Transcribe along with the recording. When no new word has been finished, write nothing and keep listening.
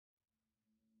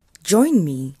Join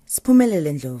me,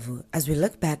 Spumelele Ndlovu, as we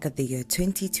look back at the year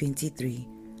 2023.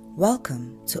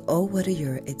 Welcome to Oh What a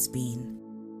Year It's Been.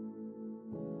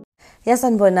 Yes,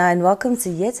 Anbona, and welcome to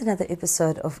yet another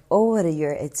episode of Oh What a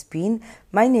Year It's Been.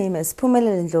 My name is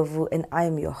Spumelele Ndlovu and I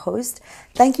am your host.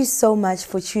 Thank you so much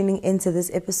for tuning into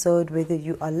this episode, whether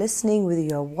you are listening, whether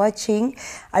you are watching.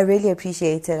 I really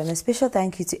appreciate it, and a special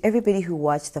thank you to everybody who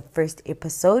watched the first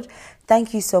episode.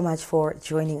 Thank you so much for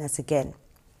joining us again.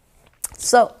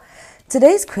 So,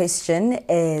 today's question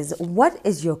is, what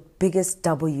is your biggest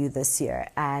W this year?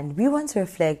 And we want to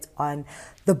reflect on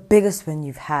the biggest win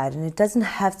you've had. And it doesn't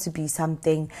have to be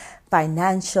something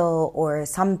financial or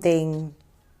something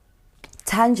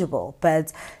tangible,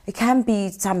 but it can be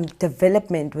some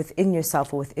development within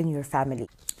yourself or within your family.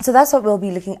 So that's what we'll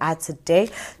be looking at today.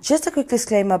 Just a quick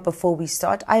disclaimer before we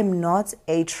start. I am not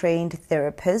a trained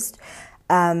therapist.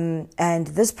 And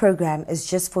this program is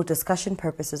just for discussion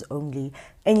purposes only.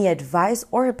 Any advice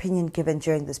or opinion given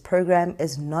during this program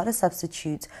is not a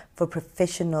substitute for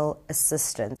professional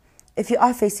assistance. If you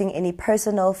are facing any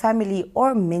personal, family,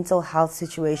 or mental health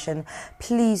situation,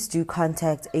 please do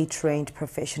contact a trained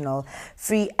professional.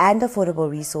 Free and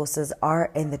affordable resources are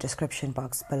in the description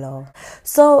box below.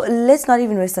 So let's not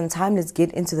even waste some time. Let's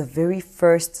get into the very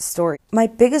first story. My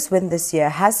biggest win this year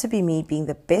has to be me being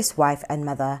the best wife and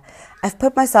mother. I've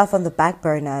put myself on the back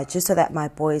burner just so that my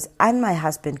boys and my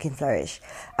husband can flourish.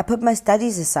 I put my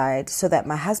studies aside so that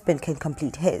my husband can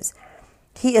complete his.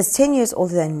 He is 10 years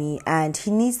older than me and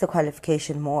he needs the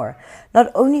qualification more,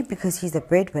 not only because he's the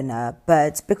breadwinner,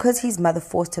 but because his mother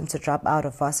forced him to drop out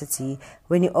of varsity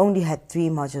when he only had 3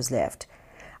 modules left.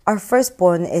 Our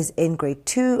firstborn is in grade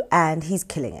 2 and he's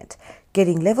killing it,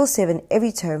 getting level 7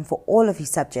 every term for all of his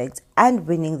subjects and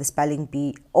winning the spelling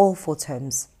bee all 4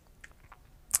 terms.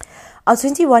 Our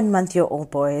 21-month-old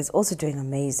boy is also doing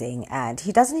amazing and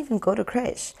he doesn't even go to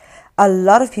creche. A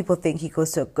lot of people think he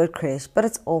goes to a good creche, but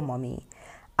it's all mommy.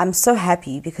 I'm so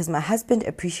happy because my husband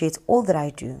appreciates all that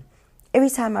I do. Every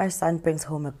time our son brings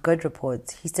home a good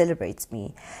report, he celebrates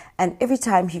me. And every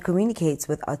time he communicates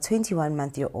with our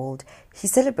 21-month-old, he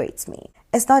celebrates me.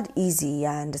 It's not easy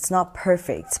and it's not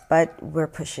perfect, but we're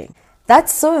pushing.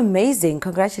 That's so amazing.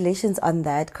 Congratulations on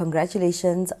that.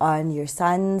 Congratulations on your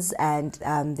sons and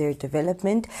their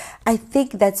development. I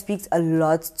think that speaks a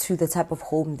lot to the type of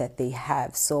home that they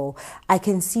have. So I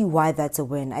can see why that's a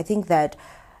win. I think that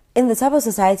in the type of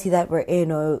society that we're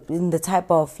in, or in the type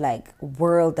of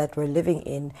world that we're living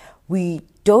in, we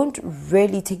don't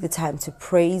really take the time to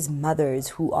praise mothers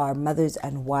who are mothers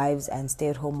and wives and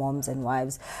stay-at-home moms and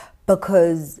wives,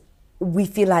 because we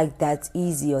feel like that's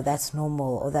easy or that's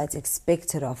normal or that's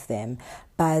expected of them.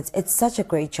 But it's such a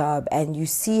great job, and you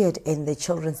see it in the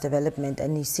children's development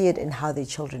and you see it in how their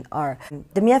children are.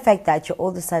 The mere fact that your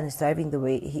oldest son is thriving the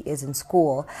way he is in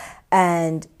school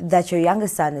and that your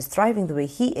youngest son is thriving the way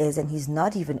he is and he's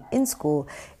not even in school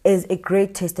is a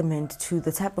great testament to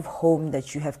the type of home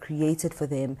that you have created for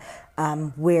them,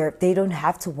 where they don't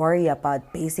have to worry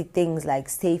about basic things like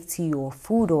safety or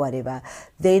food or whatever.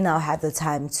 They now have the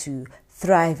time to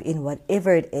thrive in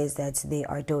whatever it is that they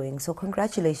are doing. So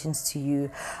congratulations to you.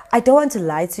 I don't want to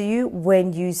lie to you.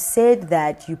 When you said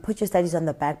that you put your studies on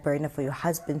the back burner for your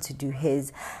husband to do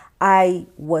his, I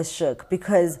was shook,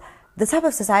 because the type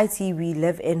of society we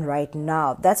live in right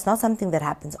now, that's not something that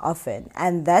happens often.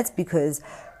 And that's because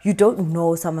you don't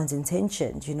know someone's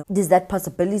intentions. You know, there's that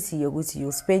possibility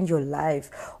you'll spend your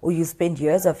life, or you'll spend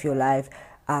years of your life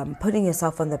putting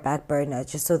yourself on the back burner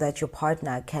just so that your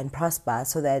partner can prosper,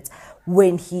 so that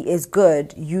when he is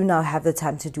good, you now have the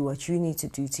time to do what you need to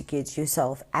do to get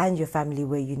yourself and your family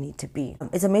where you need to be.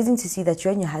 It's amazing to see that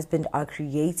you and your husband are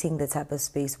creating the type of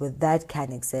space where that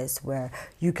can exist, where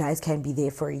you guys can be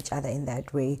there for each other in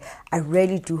that way. I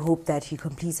really do hope that he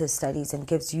completes his studies and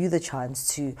gives you the chance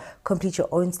to complete your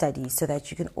own studies, so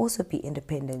that you can also be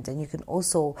independent and you can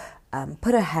also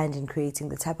put a hand in creating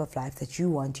the type of life that you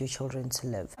want your children to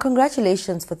live.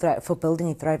 Congratulations for building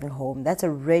a thriving home. That's a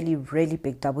really, really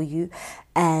big W,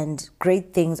 and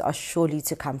great things are surely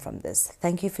to come from this.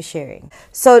 Thank you for sharing.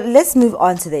 So let's move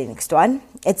on to the next one.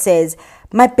 It says,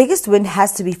 my biggest win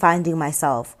has to be finding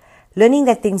myself. Learning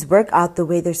that things work out the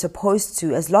way they're supposed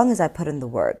to as long as I put in the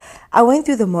work. I went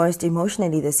through the most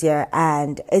emotionally this year,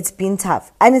 and it's been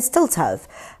tough, and it's still tough,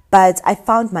 but I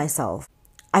found myself.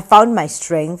 I found my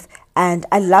strength, and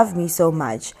I love me so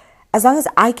much. As long as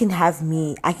I can have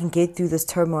me, I can get through this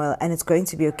turmoil, and it's going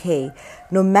to be okay,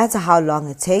 no matter how long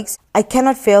it takes. I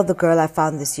cannot fail the girl I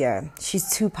found this year. She's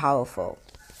too powerful.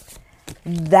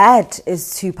 That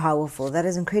is too powerful. That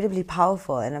is incredibly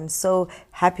powerful. And I'm so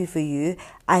happy for you.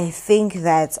 I think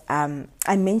that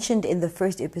I mentioned in the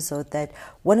first episode that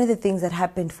one of the things that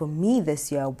happened for me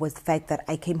this year was the fact that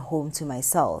I came home to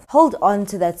myself. Hold on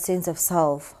to that sense of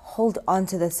self. Hold on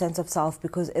to that sense of self,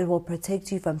 because it will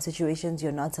protect you from situations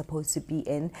you're not supposed to be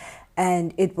in.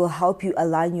 And it will help you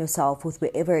align yourself with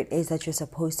wherever it is that you're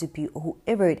supposed to be, or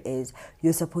whoever it is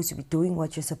you're supposed to be doing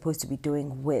what you're supposed to be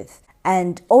doing with.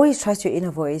 And always trust your inner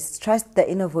voice. Trust the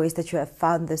inner voice that you have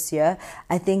found this year.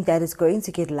 I think that it's going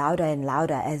to get louder and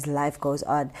louder as life goes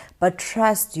on. But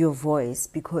trust your voice,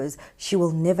 because she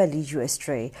will never lead you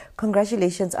astray.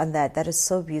 Congratulations on that. That is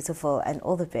so beautiful, and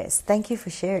all the best. Thank you for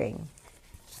sharing.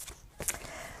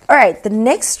 All right, the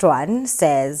next one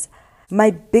says, my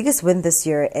biggest win this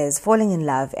year is falling in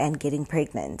love and getting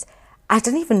pregnant. I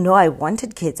didn't even know I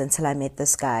wanted kids until I met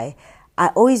this guy. I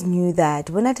always knew that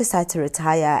when I decide to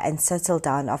retire and settle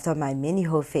down after my many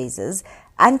hoe phases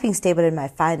and being stable in my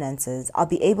finances, I'll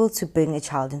be able to bring a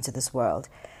child into this world.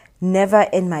 Never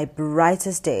in my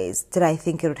brightest days did I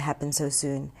think it would happen so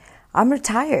soon. I'm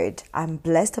retired. I'm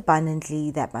blessed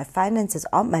abundantly that my finances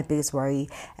aren't my biggest worry,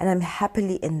 and I'm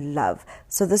happily in love.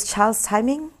 So this child's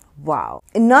timing, wow.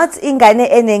 Not ingane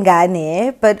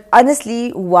enengane, but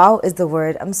honestly, wow is the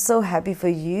word. I'm so happy for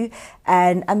you,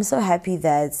 and I'm so happy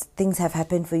that things have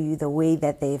happened for you the way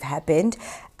that they've happened.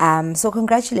 So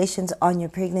congratulations on your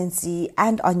pregnancy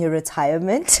and on your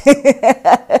retirement.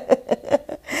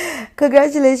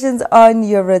 Congratulations on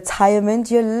your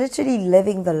retirement. You're literally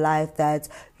living the life that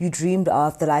you dreamed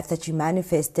of, the life that you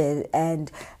manifested,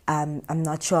 and I'm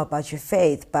not sure about your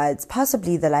faith, but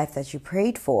possibly the life that you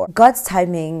prayed for. God's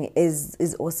timing is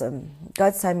awesome.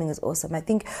 God's timing is awesome. I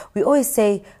think we always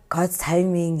say God's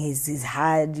timing is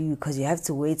hard because you have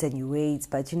to wait and you wait.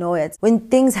 But you know what? When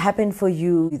things happen for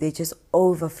you, they just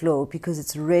overflow because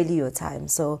it's really your time.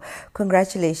 So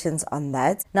congratulations on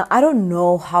that. Now, I don't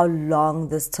know how long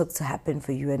this took to happen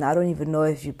for you, and I don't even know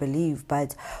if you believe,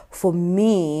 but for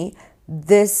me,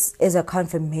 this is a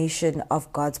confirmation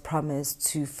of God's promise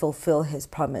to fulfill his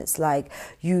promise. Like,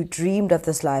 you dreamed of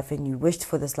this life and you wished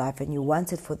for this life and you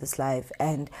wanted for this life,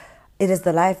 and it is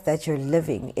the life that you're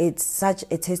living. It's such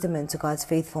a testament to God's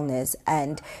faithfulness,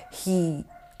 and he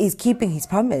is keeping his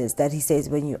promise that he says,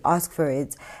 when you ask for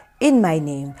it in my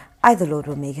name, I, the Lord,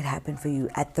 will make it happen for you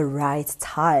at the right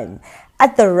time.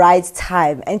 At the right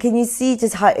time. And can you see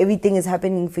just how everything is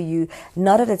happening for you?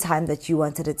 Not at a time that you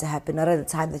wanted it to happen, not at a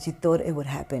time that you thought it would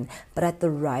happen, but at the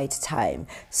right time.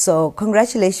 So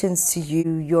congratulations to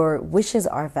you. Your wishes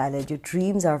are valid, your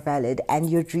dreams are valid, and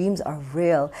your dreams are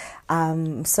real.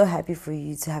 I'm so happy for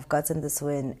you to have gotten this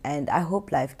win, and I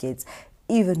hope life gets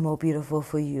even more beautiful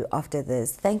for you after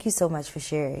this. Thank you so much for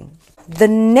sharing. The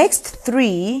next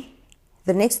three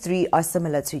are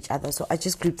similar to each other, so I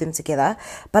just grouped them together,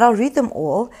 but I'll read them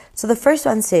all. So the first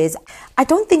one says, I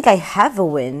don't think I have a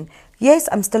win. Yes,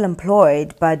 I'm still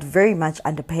employed, but very much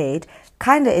underpaid,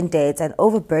 kinda in debt, and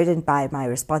overburdened by my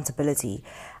responsibility.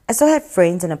 I still have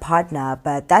friends and a partner,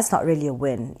 but that's not really a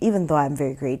win, even though I'm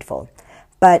very grateful.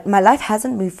 But my life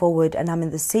hasn't moved forward, and I'm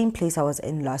in the same place I was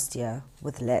in last year,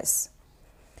 with less.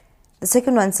 The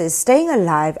second one says, staying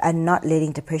alive and not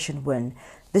letting depression win.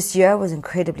 This year was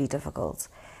incredibly difficult.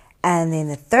 And then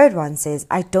the third one says,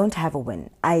 I don't have a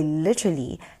win. I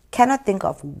literally cannot think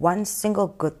of one single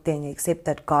good thing except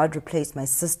that God replaced my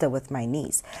sister with my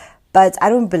niece. But I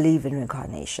don't believe in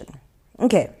reincarnation.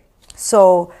 Okay,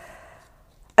 so,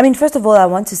 first of all, I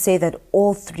want to say that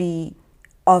all three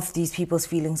of these people's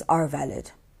feelings are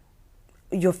valid.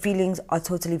 Your feelings are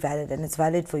totally valid, and it's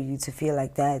valid for you to feel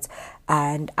like that.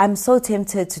 And I'm so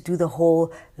tempted to do the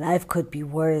whole life could be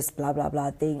worse, blah, blah,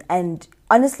 blah thing. And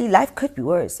honestly, life could be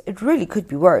worse. It really could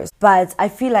be worse. But I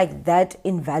feel like that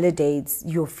invalidates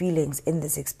your feelings in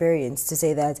this experience to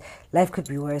say that life could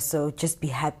be worse, so just be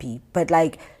happy. But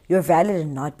like, you're valid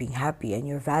in not being happy, and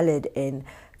you're valid in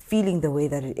feeling the way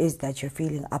that it is that you're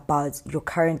feeling about your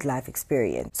current life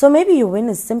experience. So maybe your win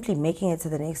is simply making it to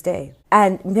the next day.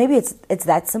 And maybe it's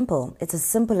that simple. It's as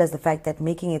simple as the fact that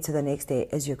making it to the next day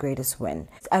is your greatest win.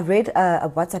 I read a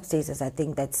WhatsApp status, I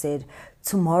think, that said,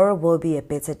 tomorrow will be a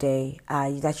better day.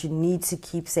 That you need to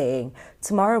keep saying,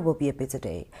 tomorrow will be a better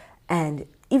day. And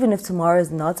even if tomorrow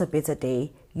is not a better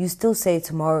day, you still say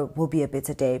tomorrow will be a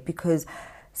better day, because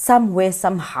somewhere,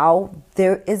 somehow,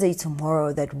 there is a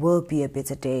tomorrow that will be a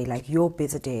better day. Like, your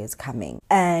better day is coming.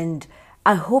 And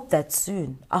I hope that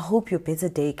soon. I hope your better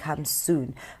day comes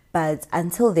soon. But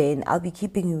until then, I'll be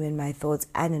keeping you in my thoughts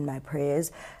and in my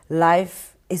prayers.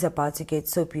 Life is about to get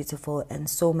so beautiful and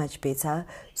so much better.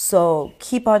 So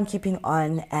keep on keeping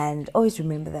on, and always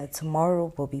remember that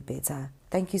tomorrow will be better.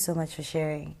 Thank you so much for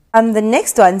sharing. The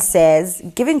next one says,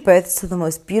 giving birth to the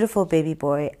most beautiful baby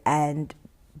boy and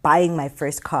buying my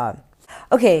first car.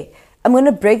 Okay, I'm going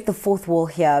to break the fourth wall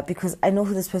here because I know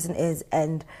who this person is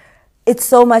and it's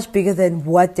so much bigger than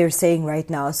what they're saying right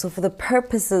now. So for the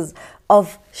purposes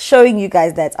of showing you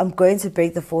guys that, I'm going to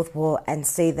break the fourth wall and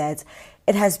say that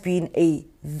it has been a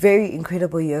very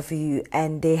incredible year for you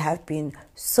and there have been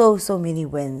so many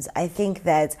wins. I think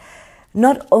that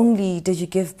not only did you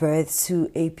give birth to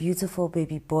a beautiful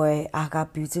baby boy,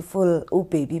 beautiful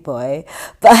baby boy,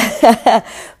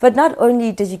 but not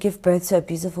only did you give birth to a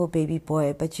beautiful baby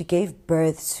boy, but you gave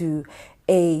birth to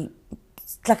a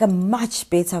much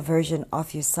better version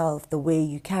of yourself, the way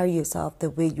you carry yourself, the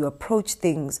way you approach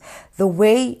things, the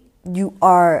way you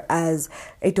are as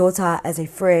a daughter, as a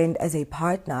friend, as a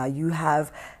partner. You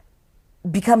have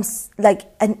become like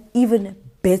an even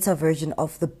better version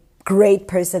of the great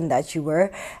person that you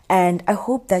were, and I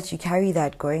hope that you carry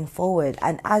that going forward.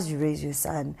 And as you raise your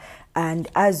son and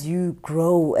as you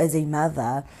grow as a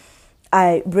mother,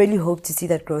 I really hope to see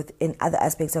that growth in other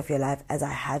aspects of your life as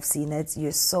I have seen it.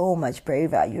 You're so much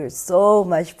braver. You're so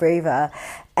much braver.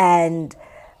 And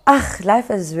life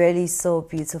is really so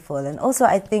beautiful. And also,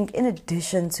 I think in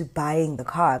addition to buying the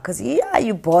car, because yeah,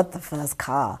 you bought the first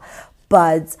car,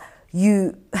 but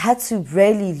you had to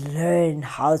really learn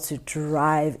how to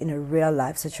drive in a real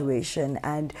life situation,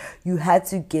 and you had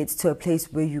to get to a place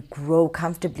where you grow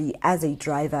comfortably as a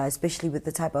driver, especially with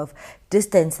the type of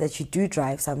distance that you do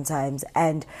drive sometimes.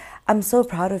 And I'm so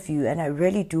proud of you, and I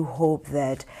really do hope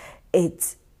that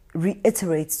it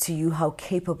reiterates to you how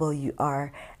capable you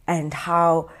are and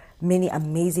how many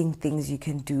amazing things you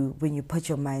can do when you put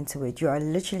your mind to it. You are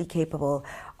literally capable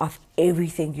of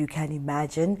everything you can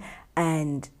imagine,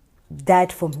 and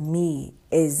that for me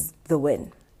is the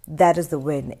win. That is the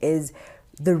win, is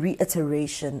the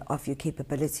reiteration of your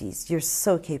capabilities. You're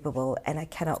so capable, and I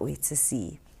cannot wait to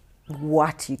see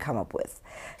what you come up with.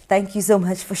 Thank you so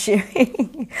much for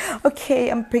sharing. Okay,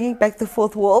 I'm bringing back the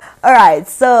fourth wall. All right,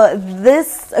 so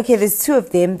there's two of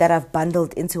them that I've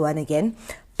bundled into one again,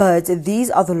 but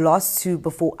these are the last two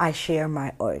before I share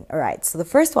my own. All right, so the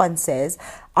first one says,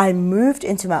 I moved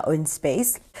into my own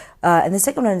space. And the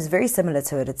second one is very similar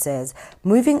to it. It says,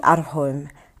 moving out of home.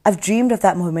 I've dreamed of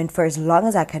that moment for as long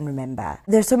as I can remember.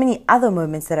 There's so many other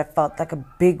moments that I felt like a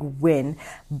big win,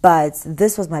 but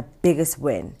this was my biggest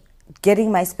win.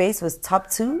 Getting my space was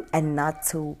top 2 and not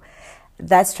 2.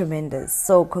 That's tremendous.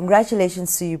 So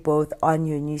congratulations to you both on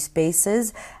your new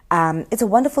spaces. It's a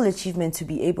wonderful achievement to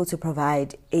be able to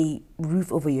provide a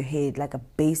roof over your head, like a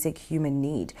basic human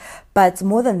need. But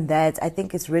more than that, I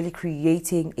think it's really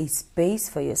creating a space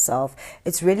for yourself.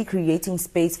 It's really creating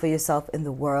space for yourself in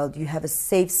the world. You have a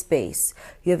safe space.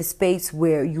 You have a space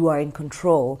where you are in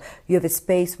control. You have a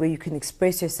space where you can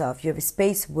express yourself. You have a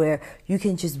space where you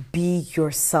can just be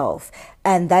yourself.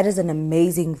 And that is an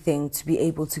amazing thing to be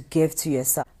able to give to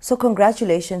yourself. So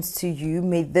congratulations to you.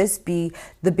 May this be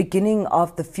the beginning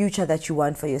of the future that you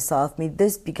want for yourself. May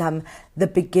this become the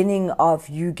beginning of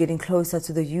you getting closer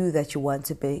to the you that you want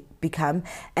to become.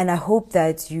 And I hope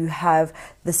that you have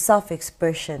the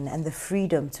self-expression and the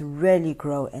freedom to really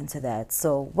grow into that.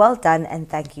 So well done, and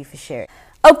thank you for sharing.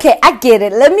 Okay, I get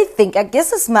it. Let me think. I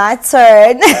guess it's my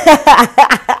turn.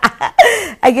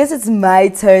 I guess it's my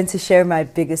turn to share my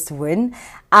biggest win.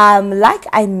 Like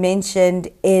I mentioned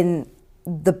in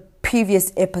the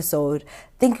previous episode,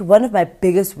 I think one of my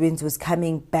biggest wins was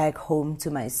coming back home to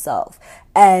myself.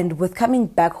 And with coming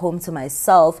back home to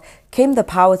myself came the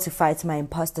power to fight my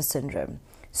imposter syndrome.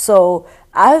 So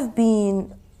I've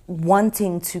been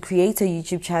wanting to create a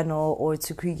YouTube channel or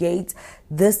to create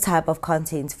this type of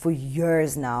content for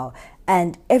years now.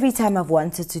 And every time I've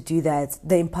wanted to do that,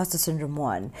 the imposter syndrome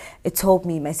won. It told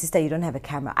me, my sister, you don't have a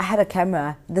camera. I had a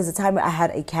camera. There's a time where I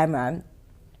had a camera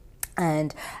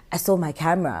and I saw my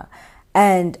camera.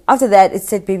 And after that, it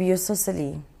said, baby, you're so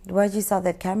silly. Why did you sell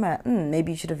that camera?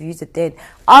 Maybe you should have used it then.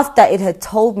 After it had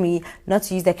told me not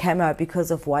to use the camera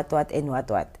because of what, and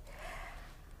what.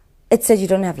 It said you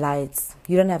don't have lights,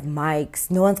 you don't have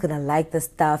mics, no one's going to like this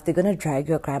stuff, they're going to drag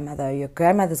your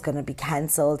grandmother's going to be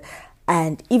cancelled,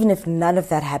 and even if none of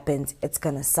that happens, it's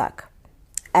going to suck.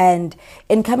 And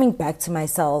in coming back to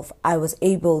myself, I was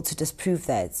able to disprove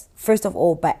that, first of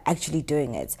all, by actually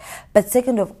doing it. But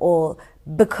second of all,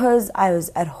 because I was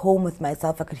at home with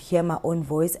myself, I could hear my own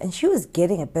voice, and she was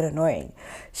getting a bit annoying.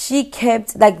 She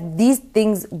kept, these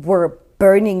things were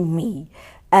burning me.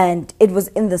 And it was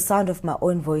in the sound of my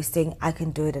own voice saying, I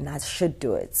can do it and I should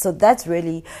do it. So that's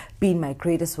really been my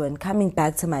greatest win, coming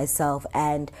back to myself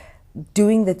and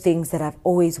doing the things that I've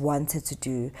always wanted to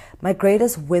do. My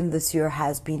greatest win this year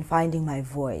has been finding my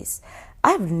voice.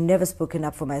 I've never spoken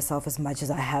up for myself as much as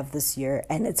I have this year,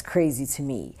 and it's crazy to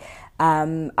me.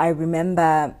 I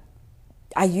remember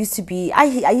I used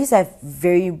to have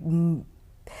very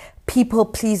people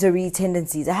pleasery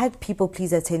tendencies. I had people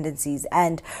pleaser tendencies,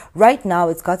 and right now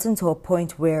it's gotten to a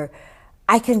point where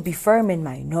I can be firm in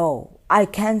my no. I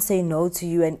can say no to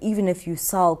you, and even if you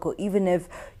sulk, or even if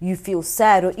you feel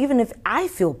sad, or even if I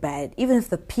feel bad, even if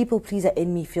the people pleaser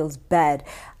in me feels bad,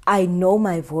 I know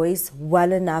my voice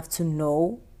well enough to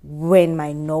know when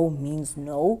my no means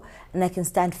no, and I can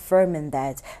stand firm in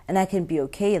that, and I can be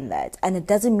okay in that. And it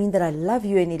doesn't mean that I love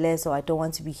you any less, or I don't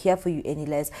want to be here for you any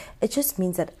less. It just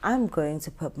means that I'm not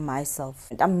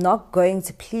going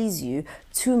to please you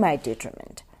to my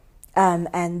detriment.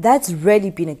 And that's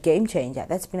really been a game changer.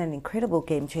 That's been an incredible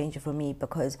game changer for me,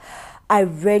 because I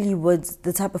really was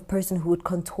the type of person who would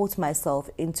contort myself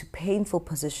into painful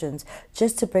positions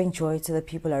just to bring joy to the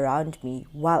people around me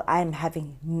while I'm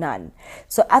having none.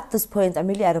 So at this point, I'm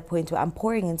really at a point where I'm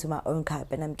pouring into my own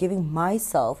cup, and I'm giving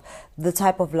myself the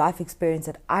type of life experience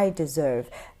that I deserve.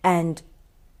 And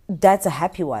that's a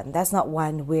happy one. That's not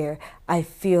one where I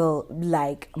feel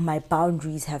like my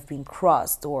boundaries have been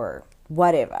crossed or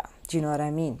whatever. Do you know what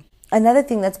I mean? Another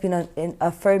thing that's been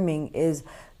affirming is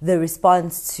the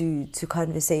response to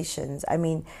conversations. I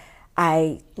mean,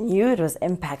 I knew it was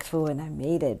impactful when I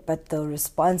made it, but the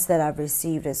response that I've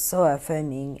received is so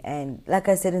affirming. And like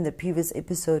I said in the previous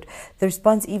episode, the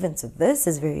response even to this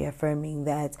is very affirming,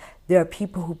 that there are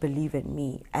people who believe in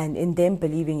me, and in them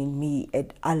believing in me,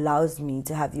 it allows me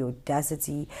to have the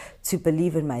audacity to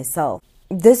believe in myself.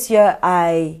 This year,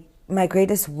 my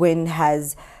greatest win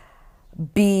has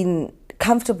been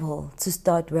comfortable to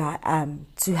start where I am,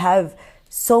 to have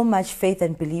so much faith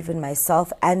and belief in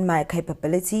myself and my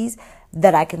capabilities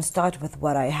that I can start with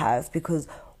what I have, because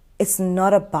it's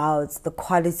not about the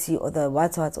quality or the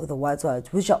what's,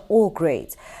 which are all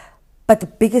great. But the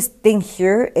biggest thing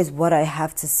here is what I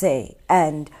have to say.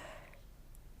 And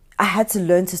I had to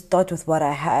learn to start with what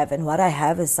I have, and what I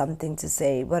have is something to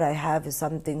say. What I have is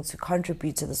something to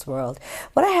contribute to this world.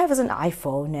 What I have is an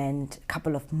iPhone and a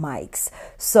couple of mics.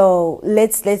 So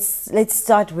let's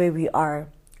start where we are.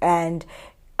 And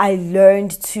I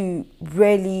learned to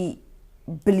really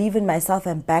believe in myself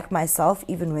and back myself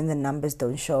even when the numbers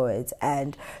don't show it,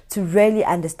 and to really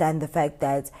understand the fact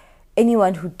that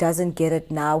anyone who doesn't get it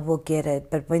now will get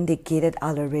it, but when they get it,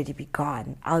 I'll already be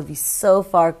gone. I'll be so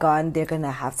far gone, they're going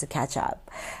to have to catch up.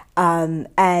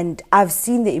 And I've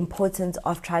seen the importance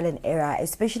of trial and error,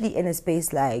 especially in a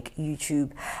space like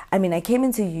YouTube. I mean, I came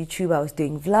into YouTube, I was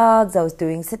doing vlogs, I was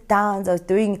doing sit-downs, I was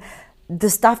doing the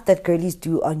stuff that girlies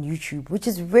do on YouTube, which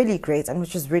is really great and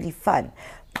which is really fun.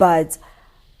 But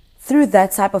through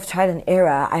that type of trial and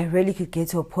error, I really could get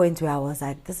to a point where I was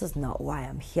like, this is not why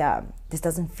I'm here. This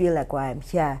doesn't feel like why I'm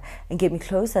here, and get me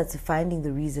closer to finding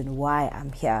the reason why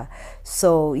I'm here.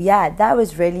 So yeah, that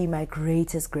was really my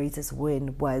greatest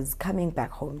win, was coming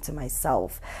back home to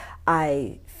myself.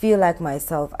 I feel like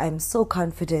myself. I'm so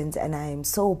confident, and I'm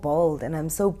so bold, and I'm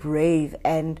so brave,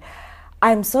 and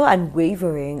I'm so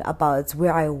unwavering about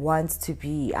where I want to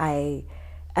be.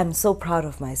 I'm so proud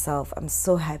of myself. I'm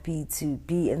so happy to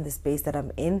be in the space that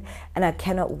I'm in, and I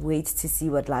cannot wait to see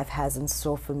what life has in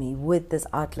store for me with this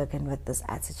outlook and with this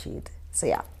attitude. So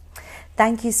yeah,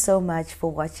 thank you so much for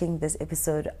watching this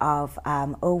episode of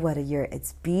Oh What a Year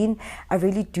It's Been. I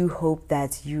really do hope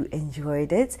that you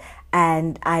enjoyed it,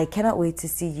 and I cannot wait to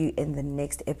see you in the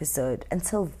next episode.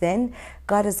 Until then,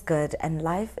 God is good and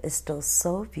life is still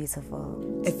so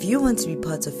beautiful. If you want to be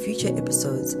part of future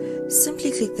episodes,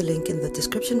 simply click the link in the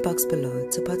description box below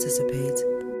to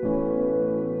participate.